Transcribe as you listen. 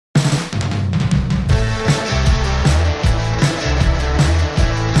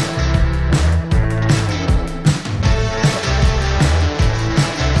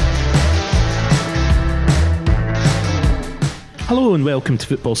Hello and welcome to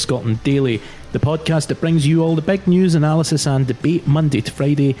Football Scotland Daily, the podcast that brings you all the big news, analysis and debate Monday to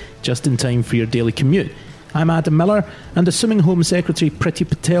Friday, just in time for your daily commute. I'm Adam Miller, and assuming Home Secretary Priti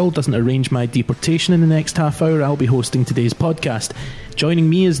Patel doesn't arrange my deportation in the next half hour, I'll be hosting today's podcast. Joining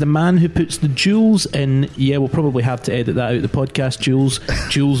me is the man who puts the jewels in, we'll probably have to edit that out of the podcast,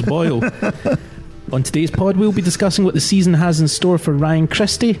 Jules Boyle. On today's pod, we'll be discussing what the season has in store for Ryan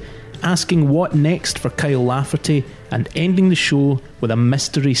Christie, asking what next for Kyle Lafferty, and ending the show with a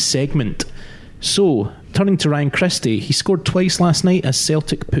mystery segment. So, turning to Ryan Christie, he scored twice last night as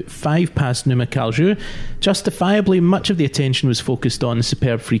Celtic put 5 past Numa Calju. Justifiably, much of the attention was focused on the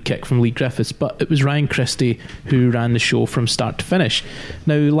superb free kick from Lee Griffiths, but it was Ryan Christie who ran the show from start to finish.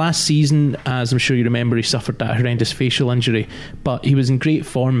 Now, last season, as I'm sure you remember, he suffered that horrendous facial injury, but he was in great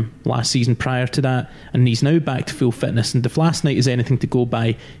form last season prior to that, and he's now back to full fitness, and if last night is anything to go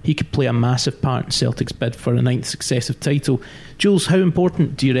by, he could play a massive part in Celtic's bid for a 9th successive title. Jules, how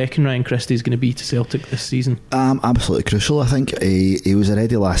important do you reckon Ryan Christie is going to be to Celtic this season? Absolutely crucial. I think he was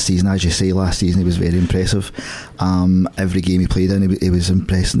already last season, as you say. Last season he was very impressive. Every game he played in, he was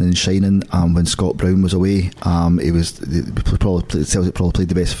impressing and shining. When Scott Brown was away, Celtic probably played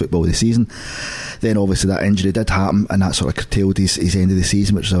the best football of the season. Then obviously that injury did happen, and that sort of curtailed his end of the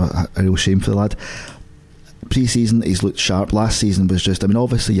season, which is a real shame for the lad. Pre-season he's looked sharp. Last season was just,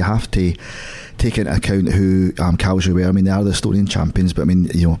 obviously you have to take into account who Calju were. They are the Estonian champions, but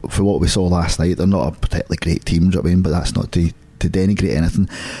for what we saw last night, they're not a particularly great team, do you know what I mean? But that's not to denigrate anything.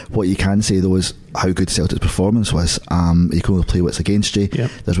 What you can say though is how good Celtic's performance was. You can only play what's against you.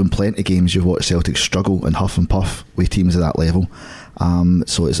 Yep. There's been plenty of games you've watched Celtic struggle and huff and puff with teams at that level.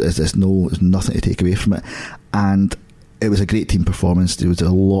 So it's nothing to take away from it. And it was a great team performance. There was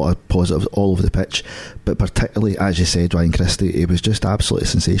a lot of positives all over the pitch, but particularly, as you said, Ryan Christie, he was just absolutely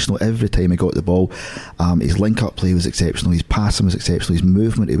sensational. Every time he got the ball, his link-up play was exceptional, his passing was exceptional, his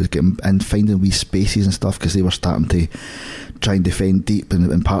movement, he was getting and finding wee spaces and stuff, because they were starting to try and defend deep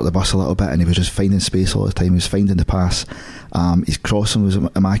and part of the bus a little bit, and he was just finding space all the time. He was finding the pass. His crossing was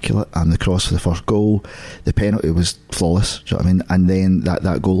immaculate, and the cross for the first goal, the penalty was flawless, do you know what I mean? And then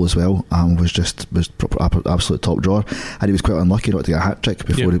that goal as well was absolute top drawer, and he was quite unlucky not to get a hat trick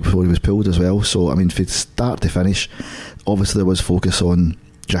before he was pulled as well. So from start to finish, obviously there was focus on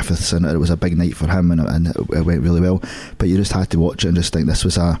Griffiths, and it was a big night for him, and it went really well. But you just had to watch it and just think this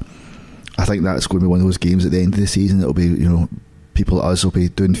was I think that's going to be one of those games at the end of the season. It'll be, people like us will be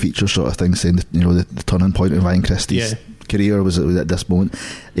doing feature sort of things, saying the turning point in Ryan Christie's career was at this moment.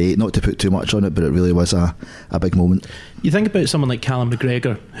 Not to put too much on it, but it really was a big moment. You think about someone like Callum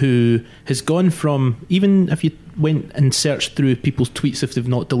McGregor, who has gone from, even if you went and searched through people's tweets if they've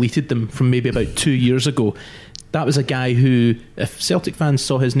not deleted them from maybe about 2 years ago, that was a guy who, if Celtic fans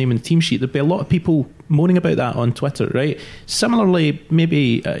saw his name in the team sheet, there'd be a lot of people moaning about that on Twitter, right? Similarly,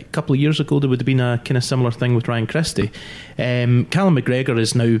 maybe a couple of years ago there would have been a kind of similar thing with Ryan Christie. Callum McGregor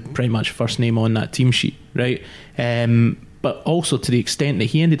is now pretty much first name on that team sheet, right? But also to the extent that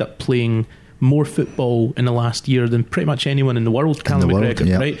he ended up playing more football in the last year than pretty much anyone in the world, Callum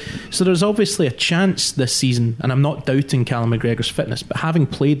McGregor, right? So there's obviously a chance this season, and I'm not doubting Callum McGregor's fitness, but having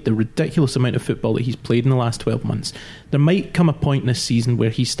played the ridiculous amount of football that he's played in the last 12 months, there might come a point this season where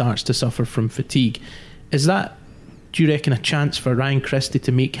he starts to suffer from fatigue. Is that, do you reckon, a chance for Ryan Christie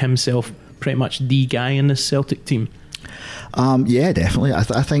to make himself pretty much the guy in this Celtic team? Yeah, definitely. I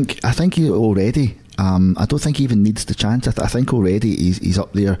think he already. I don't think he even needs the chance. I think already he's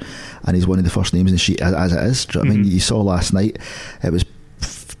up there, and he's one of the first names in the sheet as it is. Do you know what I mean? You saw last night, it was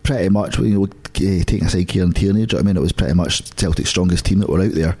pretty much, taking aside Kieran Tierney, do you know what I mean? It was pretty much Celtic's strongest team that were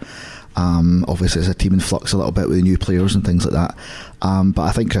out there. Obviously it's a team in flux a little bit with the new players and things like that, but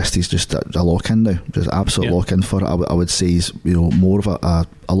I think Christie's just a lock-in now, just absolute lock-in for it. I would say he's more of a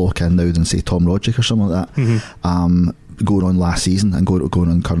lock-in now than say Tom Roderick or something like that. Going on last season and going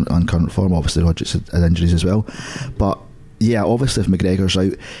on current form. Obviously Roderick's had injuries as well, but yeah, obviously if McGregor's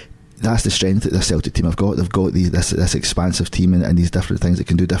out, that's the strength that the Celtic team have got. They've got this expansive team and these different things that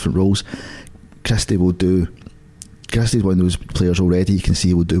can do different roles. Christie's one of those players already. You can see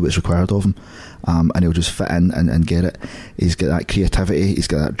he will do what's required of him, and he'll just fit in and get it. He's got that creativity, he's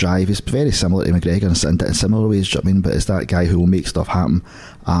got that drive. He's very similar to McGregor in similar ways, do you know what I mean? But it's that guy who will make stuff happen,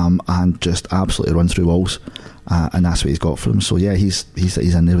 and just absolutely run through walls, and that's what he's got for him. So yeah, he's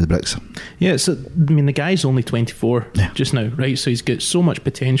in there with the bricks. Yeah, so the guy's only 24 just now, right? So he's got so much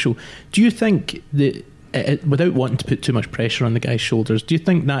potential. Do you think that, without wanting to put too much pressure on the guy's shoulders, do you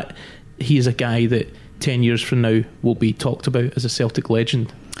think that he is a guy that 10 years from now will be talked about as a Celtic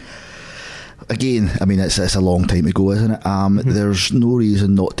legend? Again, it's a long time to go, isn't it? There's no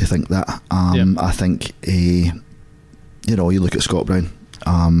reason not to think that. I think you know, you look at Scott Brown,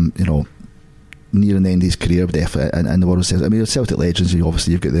 you know, nearing the end of his career, definitely in the world of Celtic. I mean, Celtic legends,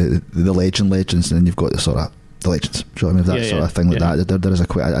 you've got the legends, and then you've got the sort of the legends. Do you know what I mean? That sort of thing like that. There is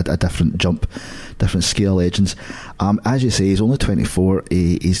quite a different jump, different scale of legends. As you say, he's only 24. I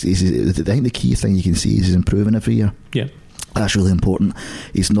think the key thing you can see is he's improving every year. Yeah, that's really important.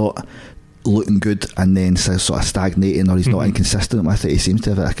 He's not looking good and then sort of stagnating, or he's not inconsistent with it. He seems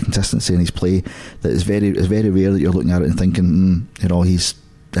to have a consistency in his play that is very rare that you're looking at it and thinking, you know, he's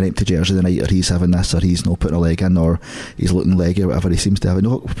an empty jersey the night, or he's having this, or he's not putting a leg in, or he's looking leggy or whatever. He seems to have,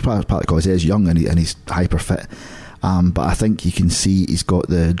 no, partly because he is young and he's hyper fit, but I think you can see he's got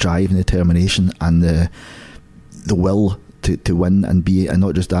the drive and determination and the will to win and be, and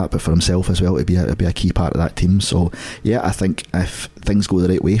not just that, but for himself as well, to be a key part of that team. So yeah, I think if things go the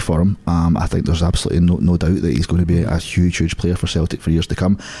right way for him, I think there's absolutely no doubt that he's going to be a huge player for Celtic for years to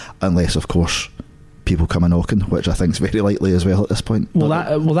come, unless of course people come a knocking, which I think is very likely as well at this point. Well,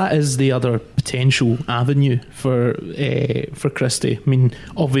 that is the other potential avenue for Christie. I mean,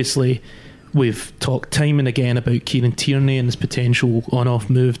 obviously we've talked time and again about Kieran Tierney and his potential on-off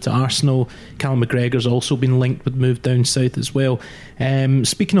move to Arsenal. Callum McGregor's also been linked with move down south as well.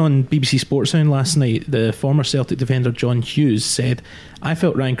 Speaking on BBC Sportsound last night, the former Celtic defender John Hughes said, "I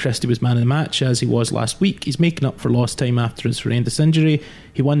felt Ryan Christie was man of the match, as he was last week. He's making up for lost time after his horrendous injury.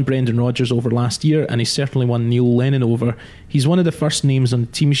 He won Brendan Rodgers over last year, and he certainly won Neil Lennon over. He's one of the first names on the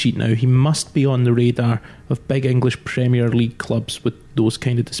team sheet now. He must be on the radar of big English Premier League clubs with those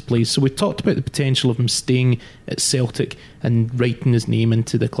kind of displays." So we talked about the potential of him staying at Celtic and writing his name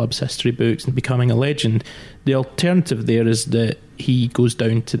into the club's history books and becoming a legend. The alternative there is that he goes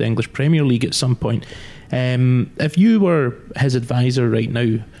down to the English Premier League at some point. If you were his advisor right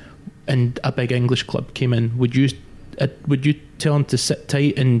now and a big English club came in, would you tell him to sit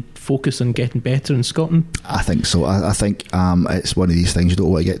tight and focus on getting better in Scotland? I think so. I think it's one of these things you don't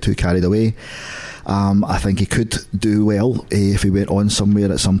want to get too carried away. I think he could do well if he went on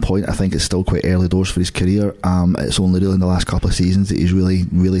somewhere at some point. I think it's still quite early doors for his career. It's only really in the last couple of seasons that he's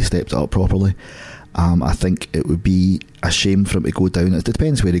really stepped it up properly. I think it would be a shame for him to go down. It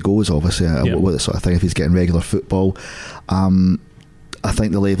depends where he goes, obviously, what sort of thing, if he's getting regular football. I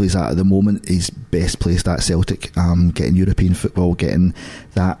think the level he's at the moment, he's best placed at Celtic, getting European football, getting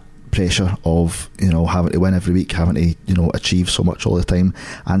that pressure of, you know, having to win every week, having to, you know, achieve so much all the time,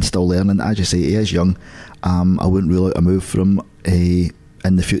 and still learning. As you say, he is young. I wouldn't rule out a move from in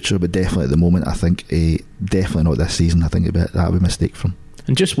the future, but definitely at the moment, I think definitely not this season. I think that would be a mistake from him.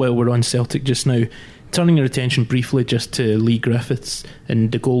 And just while we're on Celtic just now, turning your attention briefly just to Lee Griffiths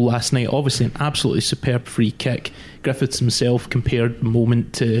and the goal last night. Obviously an absolutely superb free kick. Griffiths himself compared the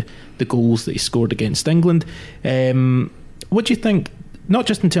moment to the goals that he scored against England. What do you think, not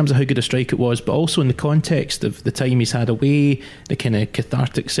just in terms of how good a strike it was, but also in the context of the time he's had away, the kind of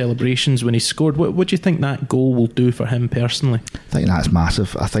cathartic celebrations when he scored? What do you think that goal will do for him personally? I think that's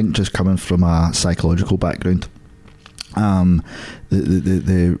massive. I think just coming from a psychological background,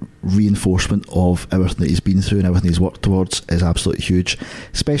 the reinforcement of everything that he's been through and everything he's worked towards is absolutely huge,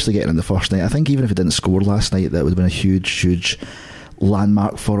 especially getting in the first night. I think even if he didn't score last night, that would have been a huge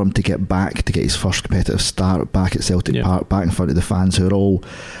landmark for him to get back, to get his first competitive start back at Celtic Park, back in front of the fans who are all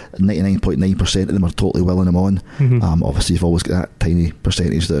 99.9% of them are totally willing him on. Obviously you've always got that tiny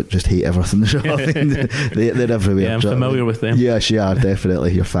percentage that just hate everything. They're everywhere. Yeah, I'm familiar with them. Yes, you are,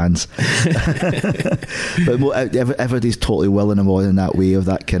 definitely, you're fans. But everybody's totally willing him on in that way, of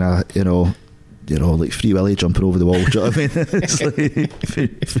that kind of, you know, like Free Willy jumping over the wall. Do you know what I mean? It's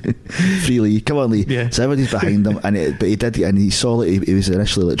like Free Lee, come on Lee. Yeah. So everybody's behind him, but he did, and he saw that he was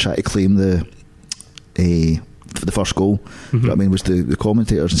initially like trying to claim the first goal. You know what I mean? Was the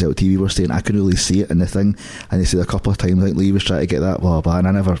commentators on Celtic TV were saying I couldn't really see it in the thing, and they said a couple of times like Lee was trying to get that blah blah, and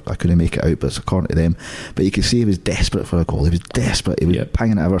I couldn't make it out, but it's according to them. But you could see he was desperate for a goal. He was desperate. He was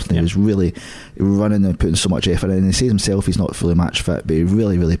panging at everything. He was really running and putting so much effort in. And he says himself he's not fully match fit, but he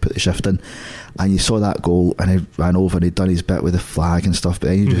really put the shift in. And you saw that goal, and he ran over and he'd done his bit with the flag and stuff, but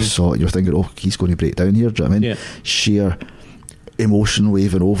then you just saw it, you're thinking, oh, he's going to break down here. Do you know what I mean? Sheer emotion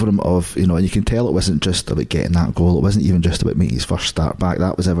waving over him of, you know, and you can tell it wasn't just about getting that goal, it wasn't even just about making his first start back,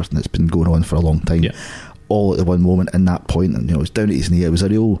 that was everything that's been going on for a long time, all at the one moment in that point. And, you know, it was down at his knee. It was a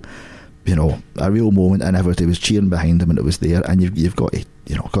real moment, and everybody was cheering behind him, and it was there, and you've got to,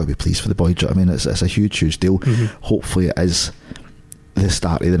 you know, got to be pleased for the boy. Do you know what I mean? It's a huge deal. Hopefully it is the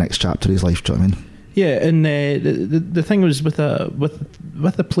start of the next chapter of his life. Do you know what I mean? Yeah, and the thing was with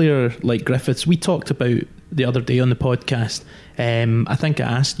a player like Griffiths, we talked about the other day on the podcast. I think I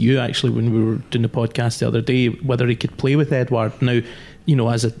asked you actually when we were doing the podcast the other day whether he could play with Edouard. Now,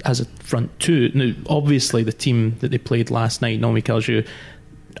 as a front two. Now, obviously, the team that they played last night, Nottingham Calju,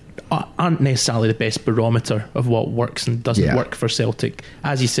 aren't necessarily the best barometer of what works and doesn't work for Celtic.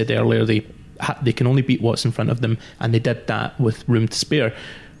 As you said earlier, they can only beat what's in front of them, and they did that with room to spare.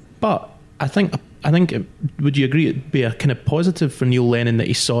 But I think would you agree it'd be a kind of positive for Neil Lennon that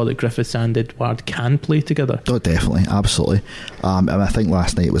he saw that Griffiths and Edouard can play together? Oh, definitely, absolutely. And I think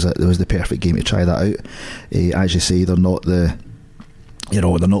last night was the perfect game to try that out. As you say, they're not they're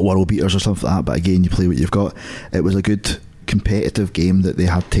not world beaters or something like that, but again, you play what you've got. It was a good competitive game that they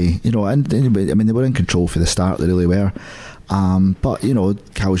had to, and anyway, I mean, they were in control for the start, they really were. But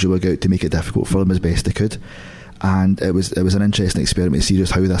Calju were out to make it difficult for them as best they could. And it was an interesting experiment to see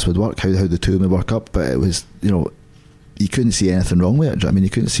just how this would work, how the two of them would work up. But it was, you couldn't see anything wrong with it. I mean, you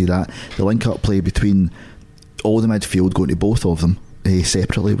couldn't see that. The link-up play between all the midfield going to both of them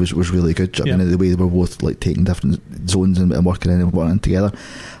separately was really good. I mean, the way they were both like taking different zones and working in together.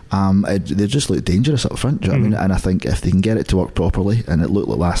 They just looked dangerous up front. I mean? And I think if they can get it to work properly, and it looked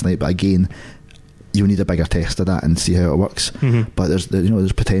like last night, but again, you need a bigger test of that and see how it works. But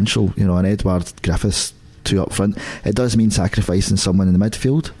there's potential. An Edouard, Griffiths, two up front. It does mean sacrificing someone in the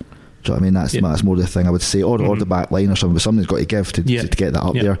midfield. Do you know what I mean? That's more the thing I would say, or the back line or something. But somebody's got to give to get that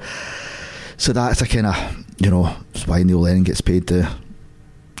up there. So that's a kind of that's why Neil Lennon gets paid the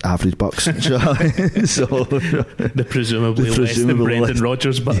average bucks. So the presumably less than Brendan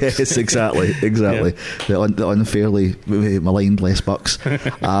Rodgers bucks. Yes, exactly. The unfairly maligned less bucks.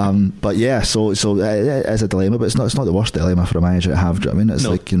 But yeah, so it is a dilemma, but it's not the worst dilemma for a manager to have. Do you know what I mean? It's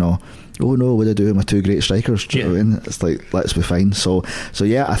like, oh no, what do I do with my two great strikers? Do you know what I mean? It's like, let's be fine. So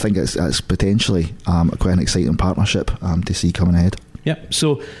yeah, I think it's potentially quite an exciting partnership to see coming ahead. Yep,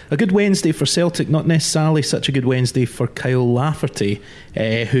 so a good Wednesday for Celtic, not necessarily such a good Wednesday for Kyle Lafferty,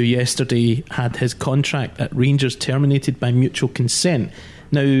 who yesterday had his contract at Rangers terminated by mutual consent.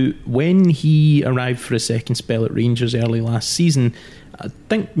 Now, when he arrived for a second spell at Rangers early last season, I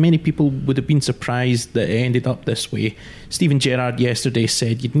think many people would have been surprised that it ended up this way. Stephen Gerrard yesterday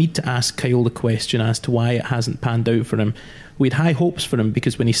said you'd need to ask Kyle the question as to why it hasn't panned out for him. We had high hopes for him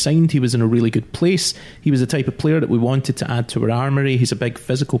because when he signed, he was in a really good place. He was the type of player that we wanted to add to our armoury. He's a big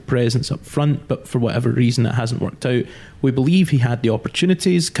physical presence up front, but for whatever reason, it hasn't worked out. We believe he had the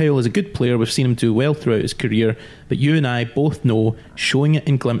opportunities. Kyle is a good player. We've seen him do well throughout his career, but you and I both know showing it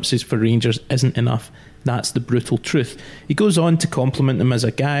in glimpses for Rangers isn't enough. That's the brutal truth. He goes on to compliment him as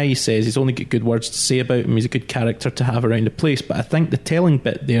a guy. He says he's only got good words to say about him. He's a good character to have around the place, but I think the telling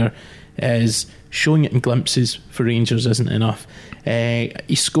bit there is showing it in glimpses for Rangers isn't enough.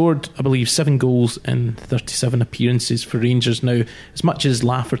 He scored, I believe, 7 goals in 37 appearances for Rangers. Now, as much as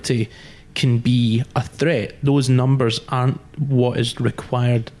Lafferty can be a threat, those numbers aren't what is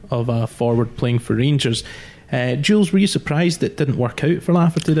required of a forward playing for Rangers. Jules, were you surprised it didn't work out for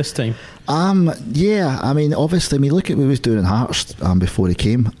Lafferty this time? Yeah, I mean, obviously, look at what he was doing in Hearts before he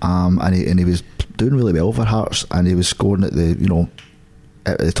came, and he was doing really well for Hearts, and he was scoring at the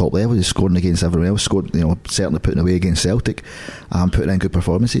at the top level. He was scoring against everyone else, certainly putting away against Celtic, putting in good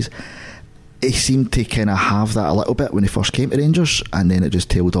performances. He seemed to kind of have that a little bit when he first came to Rangers, and then it just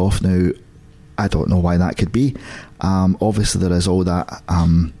tailed off. Now, I don't know why that could be. Obviously, there is all that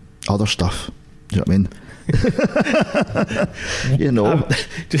other stuff. Do you know what I mean?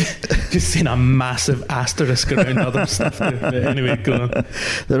 just seeing a massive asterisk around other stuff. But anyway, go on.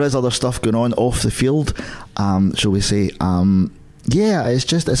 There is other stuff going on off the field, shall we say. Yeah,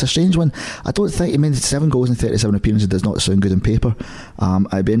 it's a strange one. I don't think, 7 goals in 37 appearances does not sound good on paper.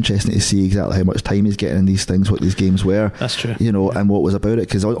 I'd be interested to see exactly how much time he's getting in these things, what these games were. That's true. And what was about it,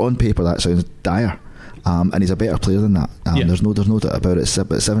 because on paper that sounds dire. And he's a better player than that. There's no doubt about it.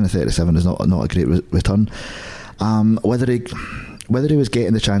 But 7 and 37 is not a great return. Whether he was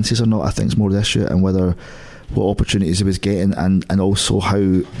getting the chances or not, I think is more the issue, and what opportunities he was getting, and also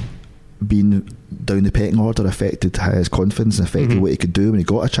how being down the pecking order affected his confidence and affected what he could do when he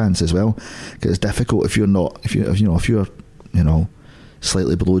got a chance as well. Because it's difficult if you're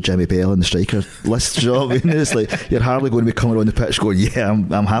slightly below Jimmy Bell in the striker list. You know what I mean? It's like you're hardly going to be coming on the pitch going, yeah,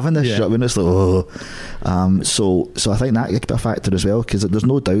 I'm having this. You know what I mean? It's like, oh. So I think that could be a factor as well, because there's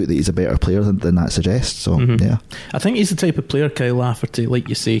no doubt that he's a better player than that suggests. So yeah, I think he's the type of player, Kyle Lafferty, like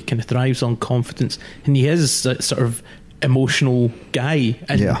you say, kind of thrives on confidence, and he is that sort of emotional guy,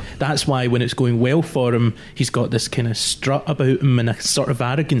 and that's why when it's going well for him, he's got this kind of strut about him and a sort of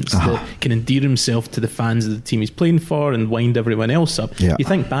arrogance that can endear himself to the fans of the team he's playing for and wind everyone else up. You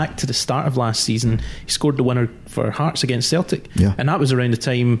think back to the start of last season, he scored the winner for Hearts against Celtic, and that was around the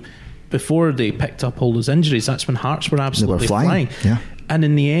time before they picked up all those injuries. That's when Hearts were absolutely flying. And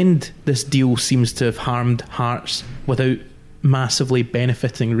in the end, this deal seems to have harmed Hearts without massively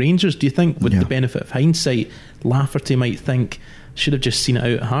benefiting Rangers? Do you think, with Yeah. the benefit of hindsight, Lafferty might think, should have just seen it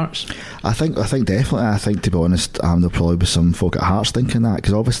out at Hearts? I think definitely. I think, to be honest, there'll probably be some folk at Hearts thinking that,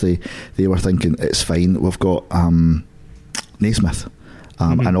 because obviously they were thinking it's fine. We've got Naismith,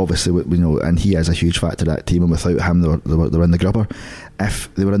 and obviously we know, and he is a huge factor of that team. And without him, they were in the grubber.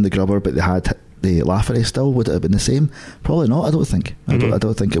 If they were in the grubber, but they had the Lafferty still, would it have been the same? Probably not. I don't think. I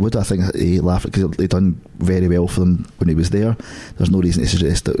don't think it would. I think Lafferty, because they'd done very well for them when he was there. There's no reason to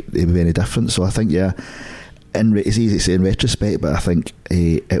suggest that it would be any different. So I think, yeah. It's easy to say in retrospect, but I think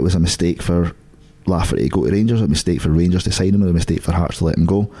it was a mistake for Lafferty to go to Rangers, a mistake for Rangers to sign him, and a mistake for Hearts to let him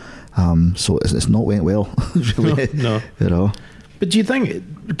go. So it's not went well, really. No. You know. But do you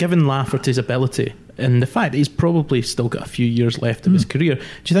think, given Lafferty's ability and the fact that he's probably still got a few years left of his career, do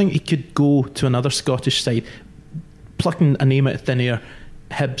you think he could go to another Scottish side, plucking a name out of thin air,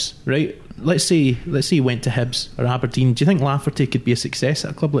 Hibs, right? Let's say he went to Hibs or Aberdeen. Do you think Lafferty could be a success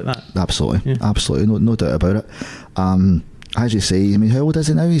at a club like that? Absolutely, Yeah. absolutely, no doubt about it. As you say, I mean, how old is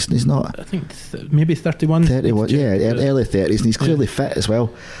he now? He's not. I think maybe 31. 31, yeah, early 30s, and he's clearly fit as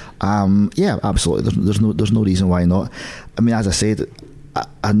well. Yeah, absolutely. There's no reason why not. I mean, as I said,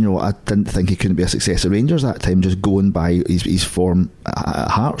 I didn't think he couldn't be a success at Rangers that time, just going by his form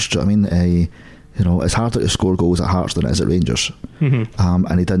at Hearts. Do you know what I mean? It's harder to score goals at Hearts than it is at Rangers.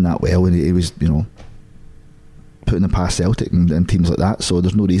 And he done that well, and he was, putting them past Celtic and teams like that. So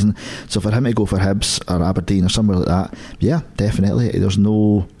there's no reason. So for him to go for Hibs or Aberdeen or somewhere like that, yeah, definitely.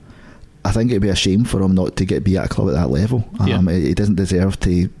 I think it'd be a shame for him not to be at a club at that level. He doesn't deserve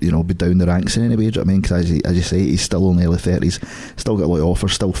to, be down the ranks in any way. Do you know what I mean? Because as you say, he's still only early 30s, still got a lot of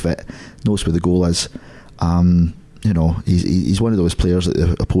offers, still fit, knows where the goal is. He's one of those players that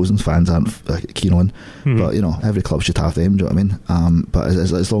the opposing fans aren't keen on. But every club should have them. Do you know what I mean? But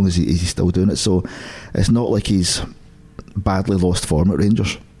as long as he's still doing it, so it's not like he's badly lost form at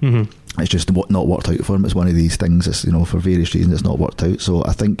Rangers. It's just not worked out for him. It's one of these things. It's for various reasons it's not worked out. So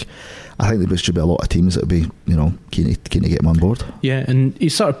I think there should be a lot of teams that would be keen to get him on board. Yeah, and he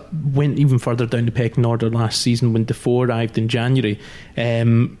sort of went even further down the pecking order last season when Defoe arrived in January.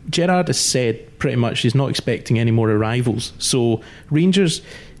 Gerrard has said pretty much he's not expecting any more arrivals. So Rangers,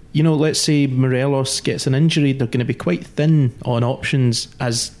 let's say Morelos gets an injury, they're going to be quite thin on options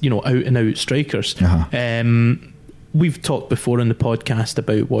as out and out strikers. We've talked before in the podcast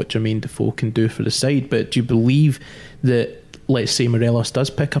about what Jermaine Defoe can do for the side, but do you believe that, let's say Morelos does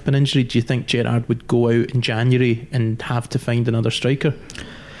pick up an injury, do you think Gerrard would go out in January and have to find another striker?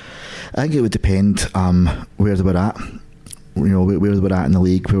 I think it would depend where they were at. Where they were at in the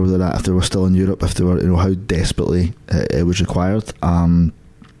league, where they were at, if they were still in Europe, if they were, how desperately it was required.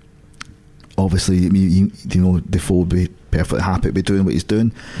 Obviously, Defoe would be perfectly happy to be doing what he's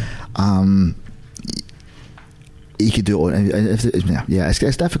doing. He could do it.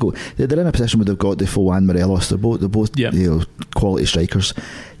 It's difficult. They're in a position where they've got Defoe and Morelos. They're both quality strikers.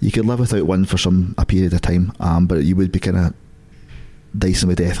 You could live without one for a period of time, but you would be kind of dicing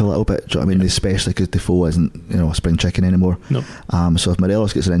with death a little bit. Do you know what I mean? Especially because Defoe isn't a spring chicken anymore. No. So if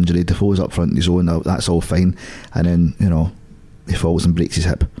Morelos gets an injury, Defoe's up front in his own. That's all fine. And then he falls and breaks his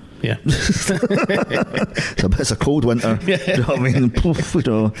hip. Yeah. It's a cold winter. Do you know what I mean?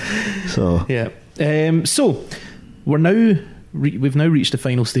 So yeah. So we've now reached the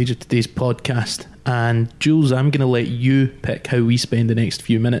final stage of today's podcast, and Jules, I'm going to let you pick how we spend the next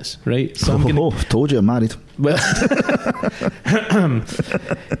few minutes, right? So told you I'm married. Well,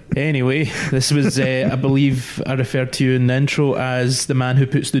 anyway, this was I believe I referred to you in the intro as the man who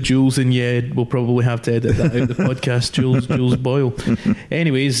puts the jewels in your head. We'll probably have to edit that out of the podcast. Jules Boyle.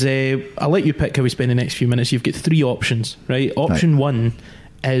 Anyways, I'll let you pick how we spend the next few minutes. You've got three options, right? Option one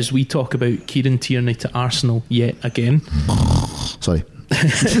is we talk about Kieran Tierney to Arsenal yet again. Sorry.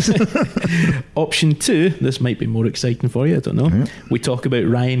 Option two, this might be more exciting for you, I don't know. Yeah. We talk about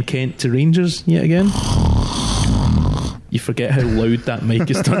Ryan Kent to Rangers yet again. You forget how loud that mic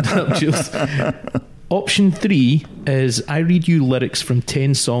is turned up, Jules. Option three is I read you lyrics from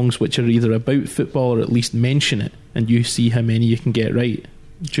 10 songs which are either about football or at least mention it, and you see how many you can get right.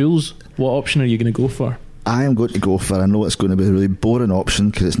 Jules, what option are you going to go for? I am going to go for, I know it's going to be a really boring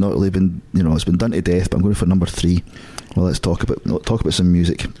option because it's not really been, it's been done to death, but I'm going for number 3. Well, let's talk about some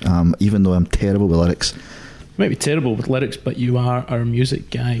music, even though I'm terrible with lyrics. You might be terrible with lyrics, but you are our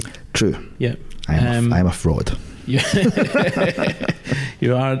music guy. True. Yeah. I am a fraud. Yeah.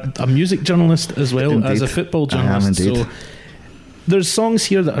 You are a music journalist as well. Indeed. As a football journalist. I am indeed. So there's songs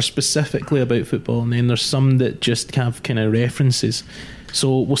here that are specifically about football, and then there's some that just have kind of references.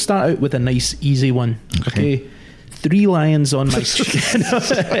 So we'll start out with a nice easy one. Okay. 3 lions on my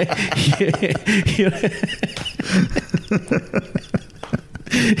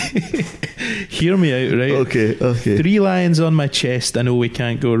Hear me out, right? Okay. 3 lions on my chest, I know we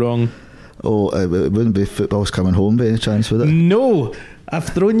can't go wrong. Oh, it wouldn't be Football's Coming Home by any chance, would it? No, I've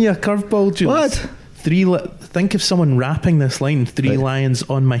thrown you a curveball, Jules. What? Think of someone rapping this line. 3 lions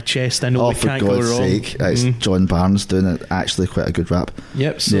on my chest, I know we can't go wrong. Oh, for God's sake. It's John Barnes doing it. Actually quite a good rap.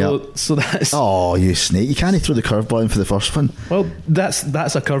 Yep, so that's... Oh, you snake. You can't throw the curveball in for the first one. Well, that's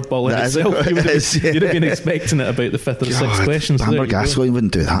a curveball in itself. You'd have been expecting it about the 5th or 6th questions. Amber Gascoigne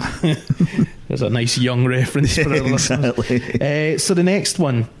wouldn't do that. There's a nice young reference for our exactly. listeners. So the next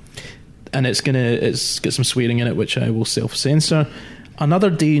one, and it's got some swearing in it, which I will self-censor. Another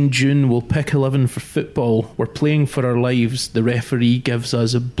day in June, we'll pick 11 for football. We're playing for our lives. The referee gives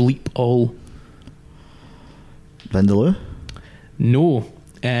us a bleep all. Vindaloo? No.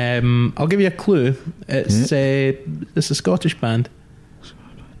 I'll give you a clue. It's a Scottish band.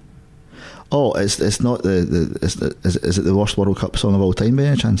 Oh, it's not is it the worst World Cup song of all time by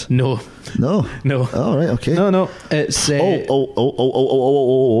any chance? No. Oh, right, okay. No. It's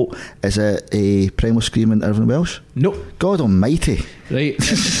is it a Primal Screaming Irvine Welsh? No. God almighty. Right.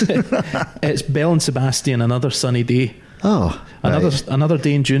 It's Bell and Sebastian, Another Sunny Day. Oh, Another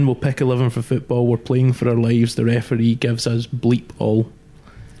day in June, we'll pick 11 for football. We're playing for our lives. The referee gives us bleep all.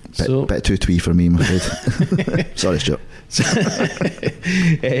 Bit too twee for me, I'm afraid. Sorry, Stuart. So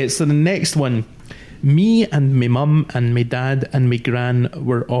the next one, me and me mum and me dad and me gran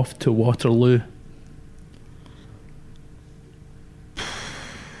were off to Waterloo.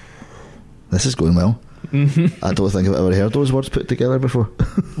 This is going well. I don't think I've ever heard those words put together before.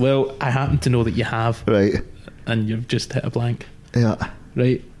 Well, I happen to know that you have. Right. And you've just hit a blank. Yeah.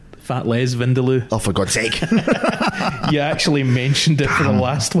 Right. Fat Les Vindaloo. Oh, for God's sake. You actually mentioned it for the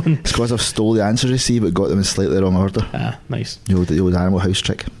last one. It's because I've stole the answers, you see, but got them in slightly wrong order. Ah, nice. The old Animal House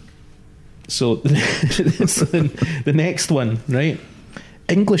trick. So the next one, right?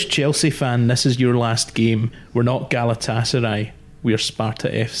 English Chelsea fan, this is your last game. We're not Galatasaray. We're Sparta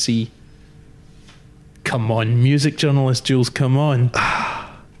FC. Come on, music journalist Jules, come on.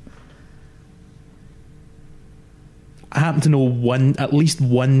 I happen to know at least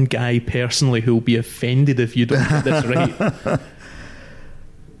one guy personally who will be offended if you don't get this right.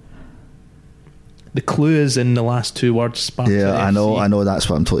 The clue is in the last 2 words, Sparta Yeah, FC. I know that's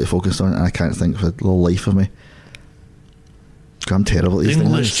what I'm totally focused on, and I can't think for the life of me. I'm terrible at these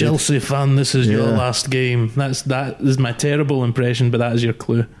English things. Chelsea fan, this is your last game. That is my terrible impression, but that is your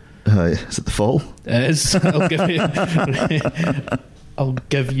clue. Right, is it the Fall? It is. I'll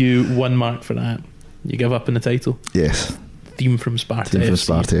give you 1 mark for that. You give up in the title? Yes. Theme from Sparta Theme FC. from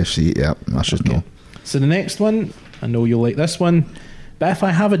Sparta FC, yeah, I should know. So the next one, I know you'll like this one. But if I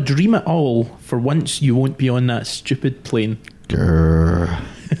have a dream at all, for once you won't be on that stupid plane. Grrr.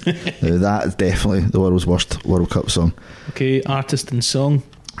 Now that is definitely the world's worst World Cup song. Okay, artist and song.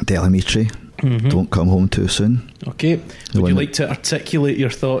 Delamitri, Don't Come Home Too Soon. Okay, would you like to articulate your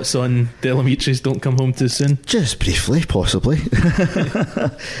thoughts on Delamitri's Don't Come Home Too Soon? Just briefly, possibly.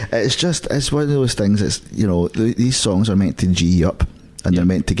 It's one of those things. It's, you know, these songs are meant to G you up, and they're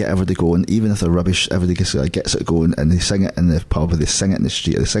meant to get everybody going. Even if they're rubbish, everybody gets it going, and they sing it in the pub, they sing it in the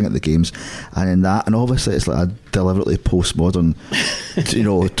street, they sing it at the games, and obviously it's like a deliberately postmodern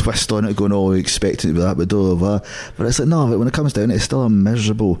twist on it, going, oh, we expect it to be that, but it's like, no, but when it comes down, it's still a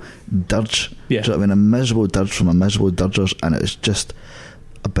miserable dirge. Yeah. Do you know what I mean? A miserable dirge from a miserable dirgers, and it's just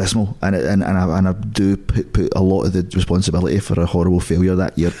abysmal, and I do put a lot of the responsibility for a horrible failure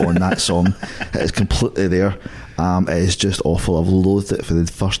that year on that song. It is completely there. It is just awful. I've loathed it for the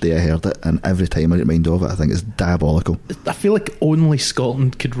first day I heard it, and every time I remind of it, I think it's diabolical. I feel like only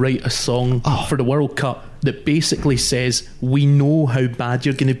Scotland could write a song for the World Cup that basically says, we know how bad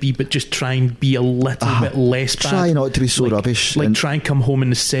you're going to be, but just try and be a little bit less bad. Try not to be so rubbish. Like try and come home in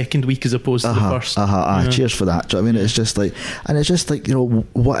the second week as opposed to the first. Cheers for that. Do you know what I mean? It's just like,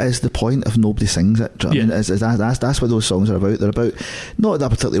 what is the point if nobody sings it? Do you know what I mean? That's what those songs are about. They're about, not that I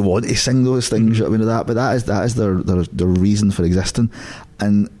particularly want to sing those things, you know what I mean, but that is their reason for existing.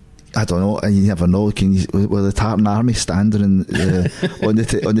 And I don't know, and you never know. Were the Tartan Army standing on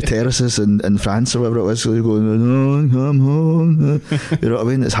the terraces in France or whatever it was, going, oh, come home, you know what I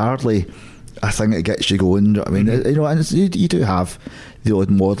mean? It's hardly a thing that gets you going. You know what I mean? And you do have the odd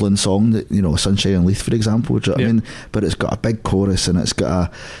maudlin song that, Sunshine and Leith, for example. Do you know what I mean? But it's got a big chorus, and it's got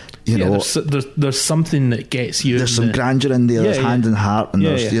a, there's something that gets you. There's some grandeur in there. There's Hand in Heart, and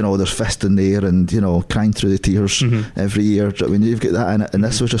there's Fist in there, and Crying Through the Tears every year. Do you know what I mean? You've got that in it, and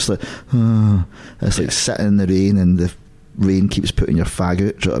this was just like, it's like sitting in the rain, and the rain keeps putting your fag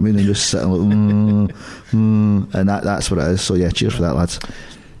out. Do you know what I mean? And just sitting like, and that's what it is. So yeah, cheers for that, lads.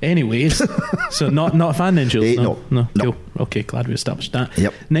 Anyways, so not a fan then, Jules? No. Cool. Okay, glad we established that.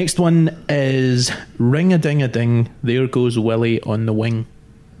 Yep. Next one is Ring-a-Ding-a-Ding, There Goes Willie on the Wing.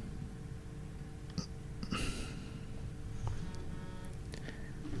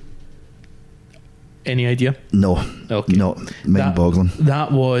 Any idea? No. Okay. No. Mind-boggling.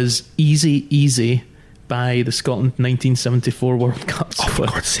 That was Easy Easy by the Scotland 1974 World Cup Oh, for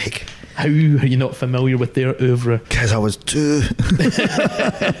squad. God's sake. How are you not familiar with their oeuvre? Because I was too.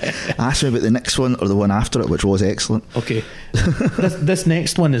 Ask me about the next one or the one after it, which was excellent. Okay, this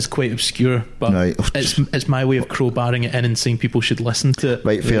next one is quite obscure, but Right. it's my way of crowbarring it in and saying people should listen to it.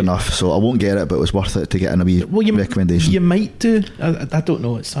 Right, fair enough. So I won't get it, but it was worth it to get in a wee recommendation. You might do. I don't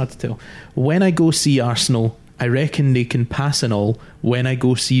know. It's hard to tell. When I go see Arsenal, I reckon they can pass and all. When I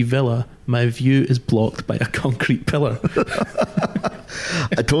go see Villa, my view is blocked by a concrete pillar.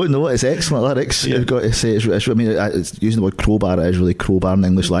 I don't know. It's excellent lyrics. Yeah. You've got to say it's I mean, it's using the word crowbar. It is really crowbar in the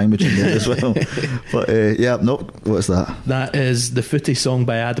English language in there as well. But yeah, nope. What's that? That is the Footy song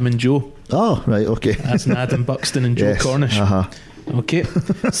by Adam and Joe. Oh, right. Okay. That's an Adam Buxton and Joe Yes, Cornish. Okay,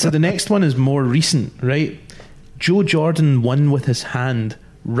 so the next one is more recent, right? Joe Jordan won with his hand.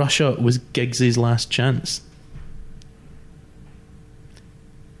 Russia was Giggs's last chance.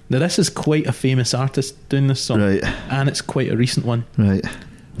 Now this is quite a famous artist doing this song, Right. and it's quite a recent one. Right.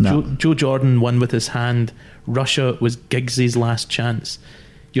 No. Joe Jordan won with his hand. Russia was Giggs's last chance.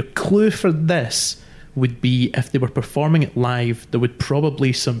 Your clue for this would be if they were performing it live, there would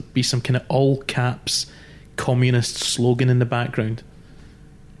probably be some kind of all caps communist slogan in the background,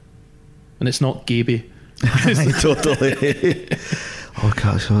 and it's not Gaby. Totally. Oh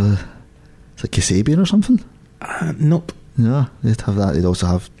gosh, it's like Kasabian or something. Nope. No, they'd have that. They'd also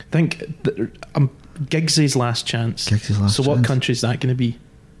have Think Giggs's last chance. Giggs's last So what chance. country is that going to be?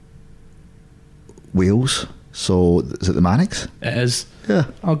 Wales. So is it the Manics? It is. Yeah.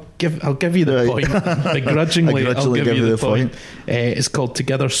 I'll give you the Right. point. Begrudgingly, I'll give you the point. point. It's called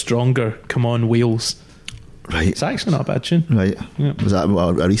Together Stronger. Come on, Wales. Right. It's actually not a bad tune. Right. Yeah. Was that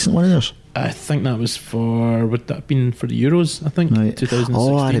a recent one of theirs? I think that was would that have been for the Euros? I think Right. 2016.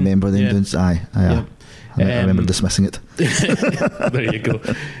 Oh, I remember them doing. Aye. Yeah. I remember dismissing it. There you go.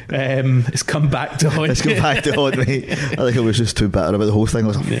 It's come back to haunt. Let's go back to haunt me. I think I was just too bitter about the whole thing. I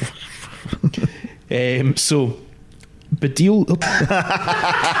was like, So, Badil.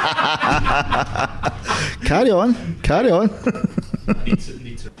 carry on.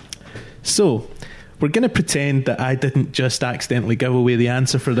 So, we're going to pretend that I didn't just accidentally give away the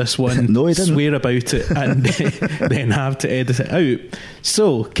answer for this one. No, you didn't. Swear about it and then have to edit it out.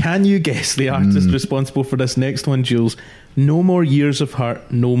 So, can you guess the artist responsible for this next one, Jules? No more years of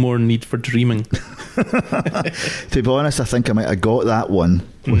hurt, no more need for dreaming. To be honest, I think I might have got that one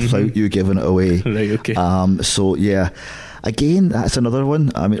without you giving it away. Right, okay. So yeah, again, that's another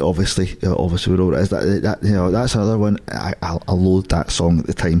one. I mean, obviously we're all is that you know, that's another one. I loathed that song at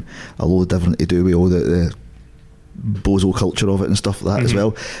the time. I loathed everything to do with all the bozo culture of it and stuff like that as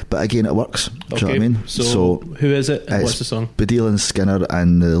well. But again, it works. Do you know what I mean? So who is it? And it's what's the song? Badil and Skinner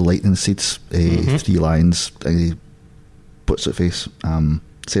and the Lightning Seeds. 3 lines. What's it face?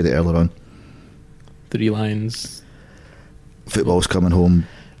 Said it earlier on. 3 lines. Football's coming home.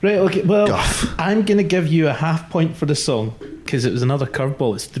 Right, okay, well, Guff. I'm going to give you a half point for the song because it was another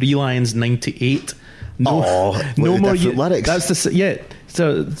curveball. It's 3 lines, 98. No more different lyrics. That's the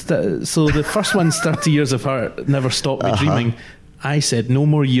So the first one's 30 years of hurt, never stop me dreaming. I said no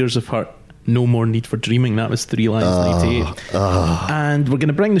more years of hurt, no more need for dreaming. That was 3 lines, 98. And we're going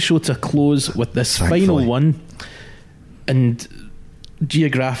to bring the show to a close with this Thankfully. final one. And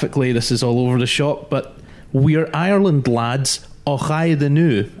geographically, this is all over the shop, but we're Ireland lads, och aye the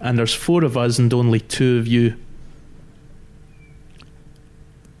new, and there's 4 of us and only 2 of you.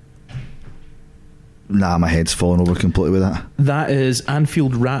 Nah, my head's falling over completely with that. That is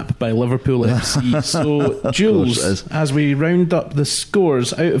Anfield Rap by Liverpool FC. So, it Jules, is. as we round up the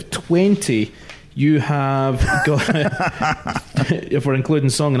scores, out of 20, you have got, if we're including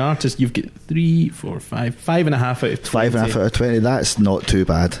song and artist, you've got 3, 4, 5, 5.5 out of 20. 5.5 out of 20. That's not too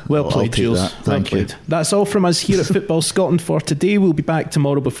bad. Well I'll played, take Jules. that. Thank well you. played. That's all from us here at Football Scotland for today. We'll be back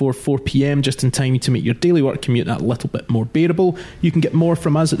tomorrow before 4 p.m, just in time to make your daily work commute that little bit more bearable. You can get more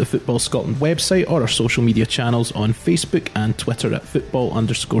from us at the Football Scotland website or our social media channels on Facebook and Twitter at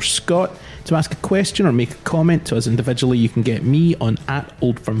football_Scot. To ask a question or make a comment to us individually, you can get me on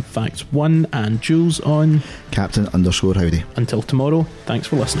 @OldFirmFacts1 and Jules on Captain_Howdy. Until tomorrow, thanks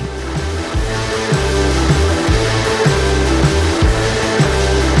for listening.